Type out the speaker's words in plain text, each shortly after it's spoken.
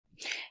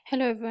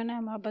Hello everyone,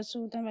 I'm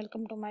Abasud and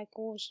welcome to my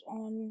course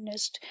on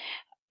Nist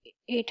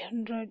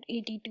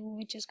 882,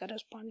 which is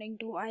corresponding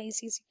to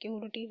IC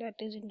security, that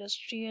is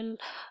industrial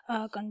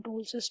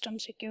control system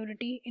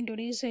security. In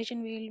today's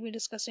session, we will be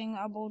discussing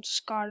about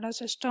Scada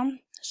system.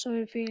 So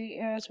if we,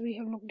 as we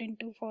have looked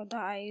into for the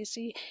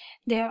IAC,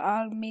 there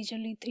are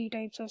majorly three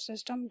types of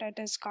system, that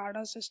is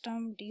Scada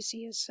system,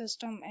 DCS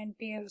system, and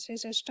PLC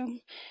system.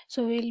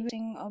 So we'll be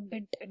seeing a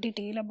bit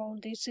detail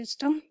about this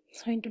system.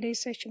 So in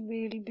today's session,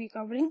 we will be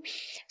covering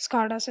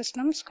Scada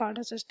system.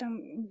 Scada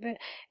system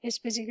is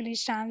basically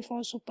stand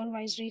for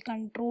supervisory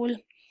control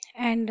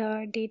and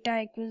data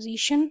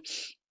acquisition.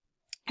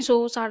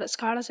 So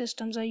SCADA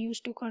systems are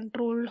used to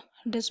control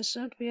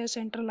distributed where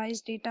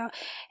centralized data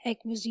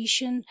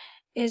acquisition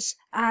is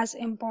as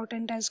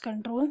important as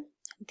control.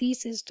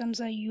 These systems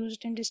are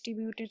used in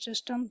distributed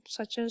systems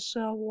such as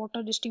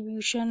water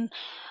distribution,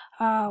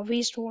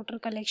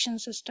 wastewater collection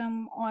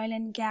system, oil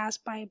and gas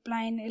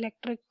pipeline,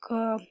 electric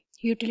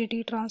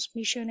utility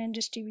transmission and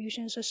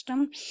distribution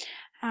system,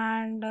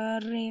 and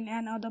rail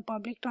and other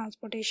public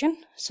transportation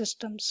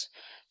systems.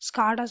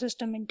 SCADA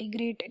system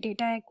integrate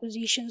data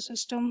acquisition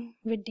system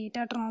with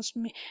data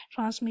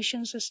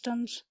transmission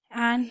systems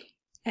and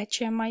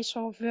HMI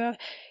software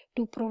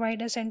to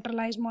provide a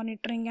centralized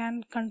monitoring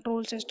and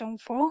control system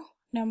for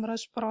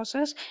numerous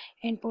process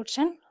inputs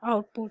and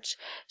outputs.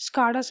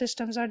 SCADA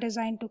systems are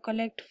designed to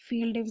collect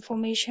field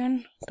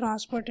information,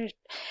 transport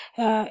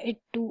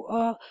it to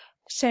a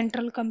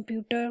central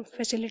computer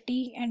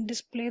facility, and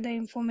display the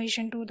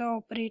information to the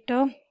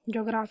operator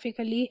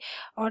geographically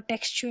or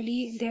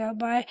textually,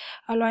 thereby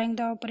allowing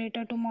the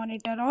operator to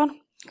monitor or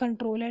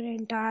control an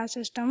entire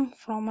system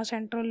from a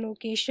central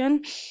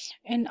location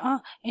in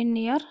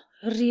near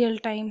real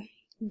time.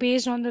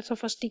 Based on the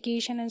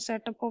sophistication and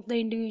setup of the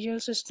individual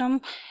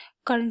system,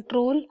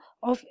 control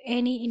of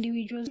any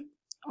individual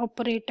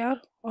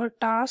operator or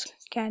task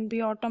can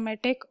be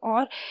automatic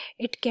or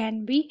it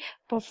can be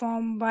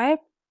performed by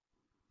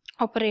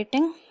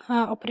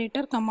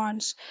operator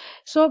commands.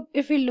 So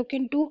if we look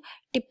into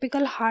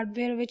typical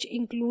hardware which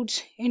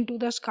includes into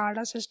the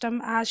SCADA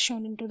system, as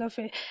shown into the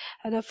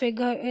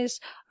figure, is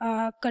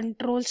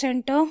control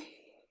center,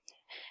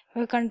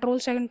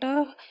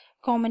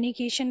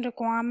 communication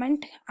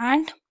requirement,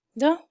 and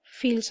the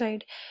field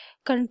side.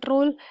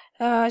 Control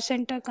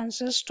center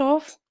consists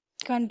of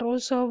control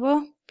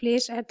server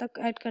placed at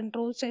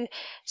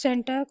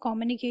center.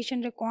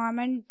 Communication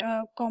requirement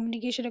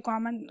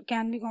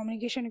can be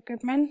communication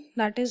equipment,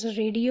 that is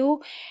radio,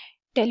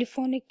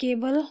 telephonic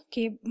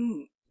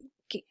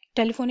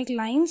telephonic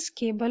lines,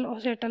 cable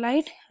or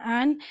satellite,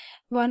 and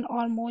one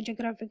or more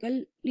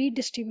geographically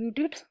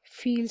distributed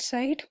field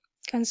site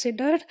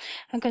considered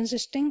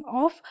consisting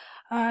of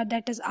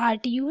that is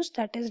RTUs,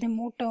 that is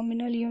remote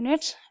terminal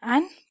units,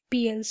 and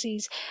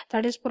PLCs,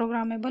 that is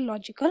programmable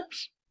logical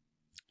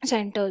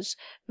centers,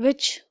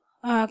 which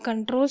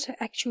controls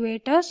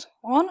actuators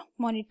on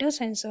monitor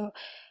sensor.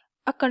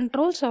 A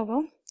control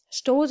server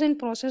stores and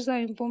processes the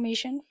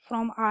information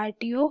from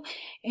RTO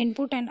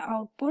input and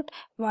output,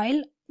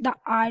 while the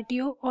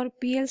RTO or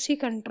PLC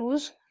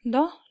controls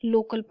the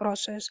local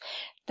process.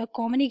 The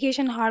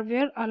communication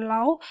hardware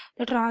allow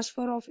the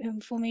transfer of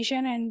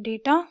information and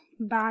data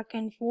back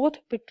and forth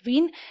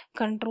between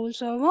control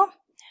server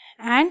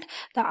and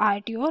the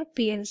RTO or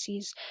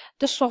PLCs.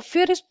 The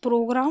software is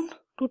programmed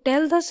to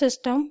tell the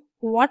system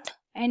what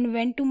and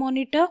when to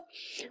monitor,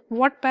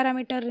 what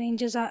parameter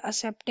ranges are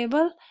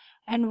acceptable,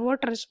 and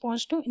what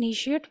response to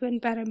initiate when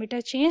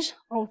parameter change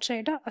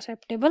outside a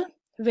acceptable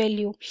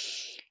value.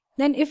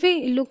 Then if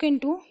we look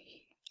into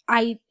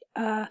I,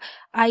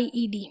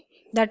 IED,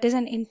 that is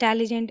an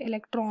intelligent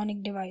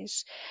electronic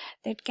device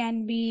that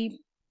can be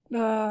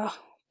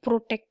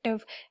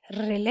protective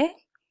relay,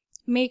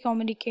 may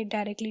communicate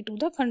directly to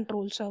the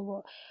control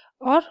server,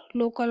 or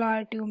local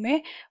RTO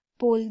may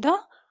pull the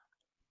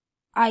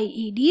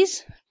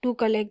IEDs to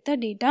collect the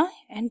data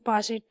and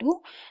pass it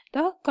to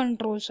the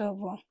control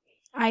server.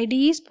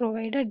 IDEs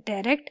provide a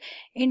direct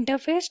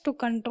interface to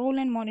control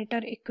and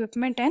monitor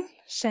equipment and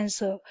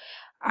sensor.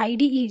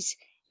 IDEs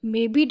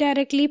may be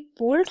directly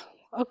pulled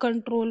or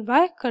controlled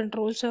by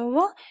control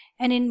server,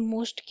 and in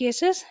most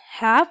cases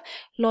have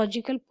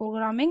logical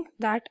programming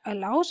that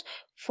allows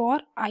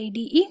for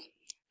IDE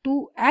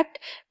to act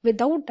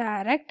without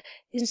direct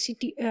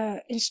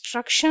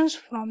instructions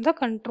from the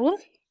control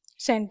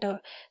center.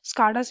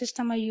 SCADA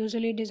systems are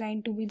usually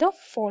designed to be the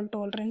fault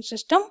tolerant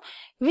system,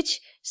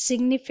 which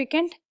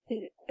significant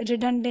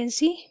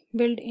redundancy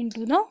built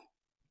into the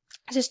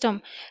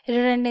system.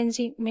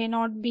 Redundancy may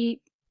not be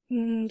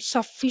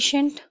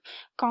sufficient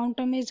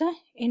countermeasure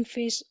in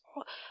face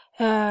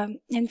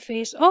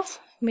of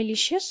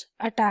malicious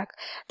attack.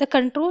 The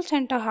control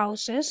center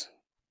houses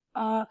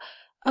a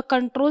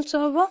control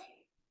server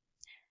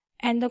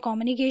and the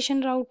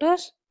communication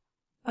routers,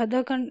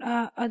 other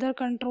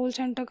control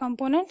center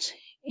components,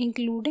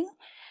 including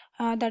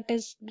that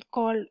is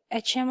called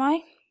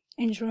HMI,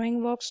 engineering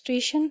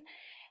workstation,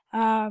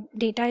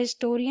 data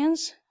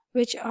historians,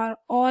 which are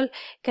all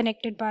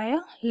connected by a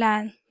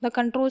LAN. The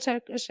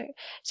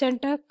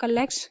center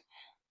collects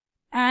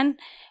and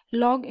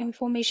log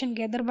information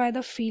gathered by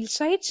the field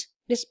sites,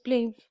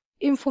 display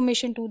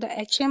information to the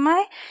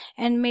HMI,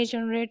 and may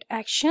generate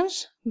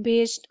actions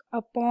based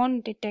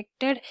upon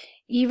detected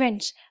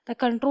events. The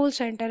control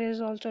center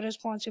is also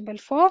responsible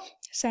for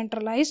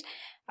centralized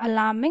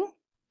alarming,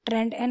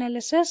 trend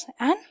analysis,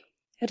 and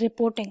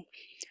reporting.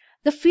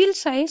 The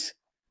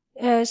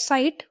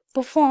site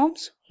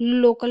performs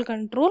local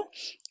control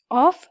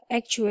of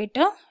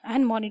actuator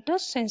and monitor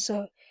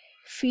sensor.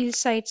 Field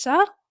sites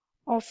are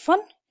often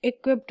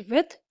equipped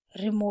with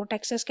remote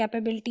access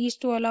capabilities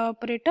to allow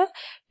operator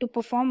to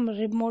perform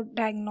remote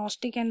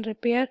diagnostic and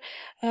repair,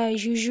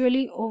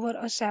 usually over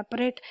a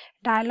separate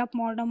dial-up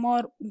modem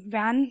or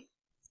WAN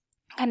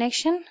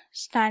connection.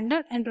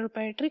 Standard and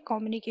proprietary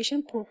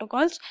communication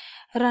protocols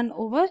run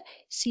over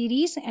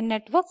series and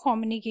network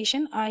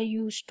communication are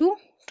used to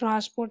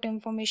transport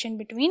information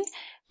between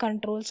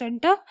control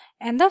center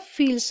and the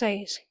field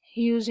sites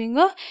using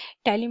a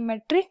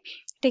telemetry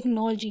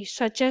technology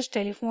such as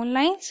telephone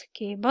lines,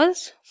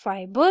 cables,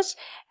 fibers,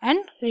 and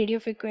radio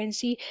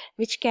frequency,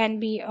 which can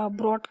be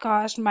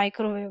broadcast,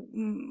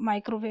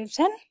 microwaves,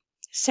 and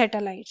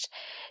satellites.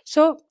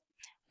 So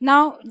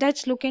now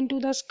let's look into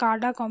the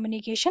Scada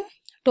communication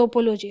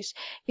topologies,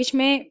 which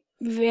may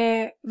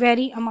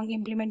vary among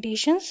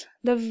implementations.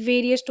 The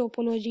various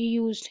topology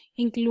used,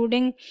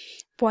 including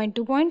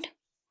point-to-point,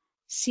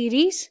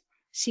 series,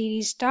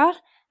 series star,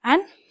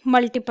 and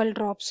multiple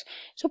drops.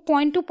 So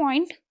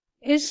point-to-point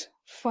is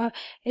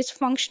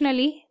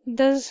functionally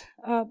the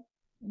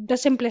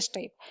simplest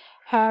type.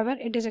 However,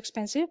 it is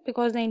expensive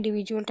because the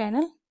individual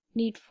channel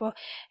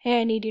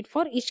needed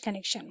for each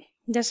connection.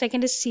 The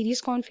second is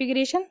series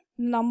configuration.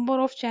 Number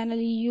of channel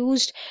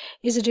used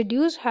is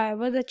reduced.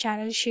 However, the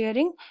channel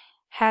sharing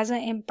has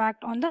an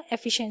impact on the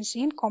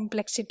efficiency and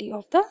complexity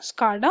of the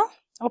SCADA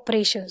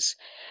operations.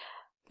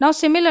 Now,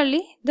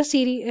 similarly, the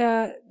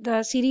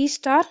series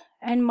star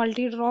and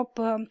multi-drop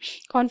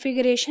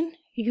configuration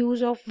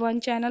use of one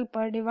channel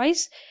per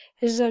device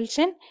results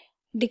in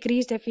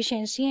decreased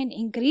efficiency and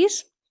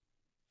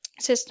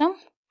system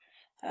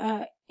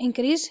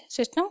increase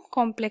system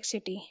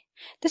complexity.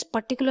 This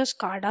particular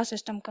SCADA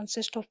system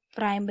consists of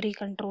primary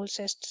control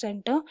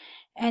center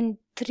and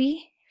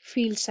 3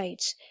 field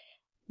sites.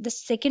 The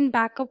second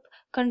backup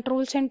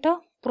control center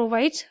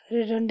provides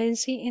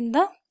redundancy in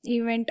the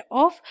event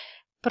of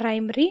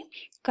primary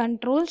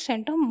control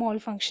center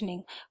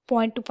malfunctioning.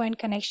 Point-to-point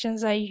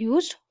connections are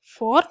used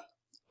for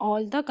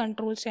all the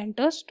control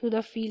centers to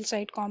the field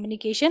site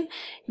communication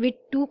with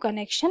 2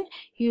 connection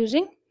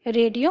using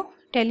radio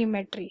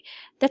telemetry.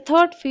 The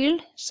third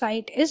field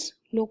site is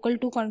local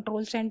to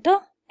control center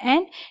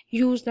and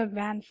use the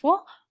WAN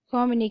for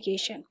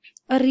communication.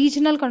 A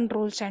regional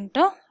control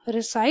center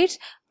resides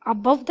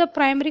above the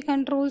primary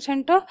control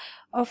center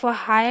of a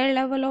higher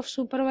level of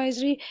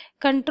supervisory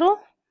control.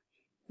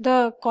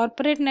 The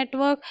corporate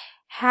network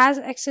has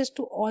access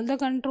to all the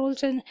control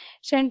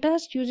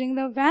centers using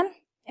the WAN,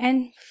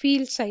 and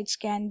field sites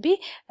can be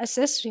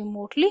accessed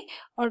remotely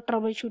or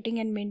troubleshooting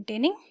and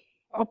maintaining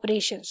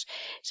operations.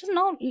 So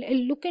now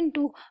look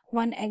into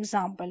one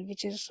example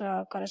which is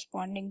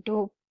corresponding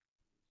to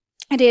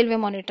railway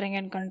monitoring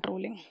and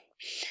controlling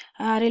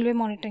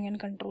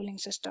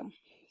system.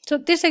 So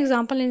this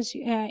example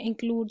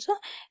includes a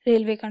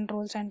railway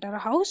control center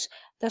house,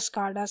 the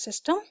SCADA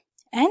system,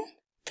 and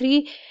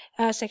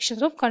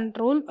sections of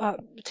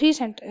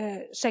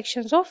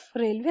sections of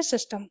railway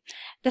system.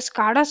 The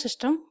SCADA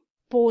system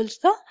polls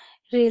the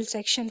rail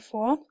section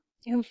for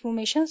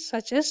information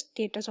such as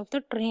status of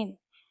the train,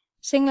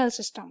 signal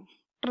system,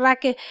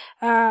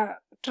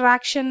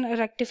 traction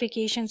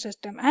rectification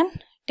system,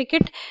 and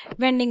ticket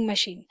vending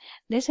machine.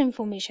 This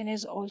information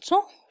is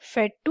also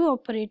fed to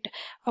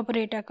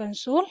operator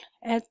console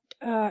at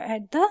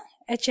the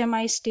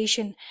HMI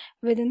station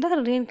within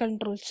the rail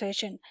control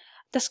session.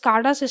 The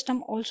SCADA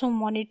system also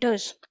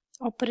monitors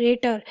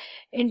operator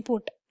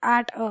input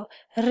at a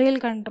rail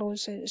control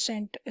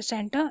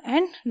center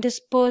and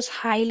disperse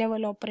high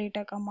level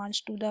operator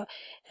commands to the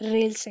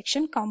rail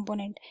section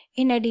component.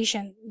 In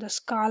addition, the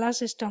SCADA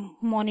system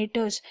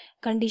monitors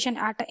condition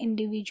at an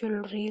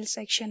individual rail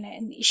section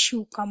and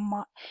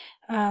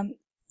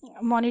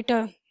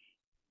monitor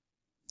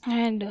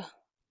and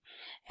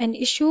an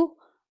issue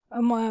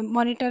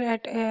monitor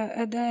at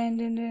the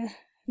end in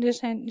this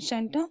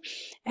center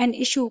and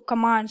issue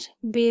commands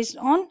based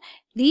on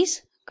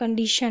these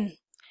condition,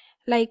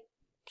 like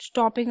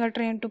stopping a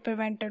train to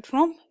prevent it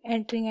from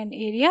entering an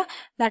area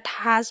that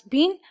has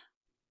been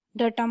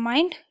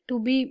determined to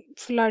be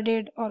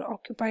flooded or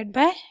occupied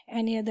by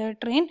any other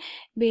train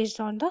based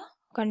on the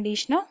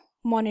conditional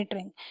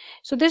monitoring.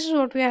 So this is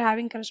what we are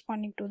having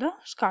corresponding to the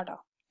SCADA.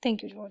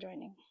 Thank you for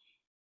joining.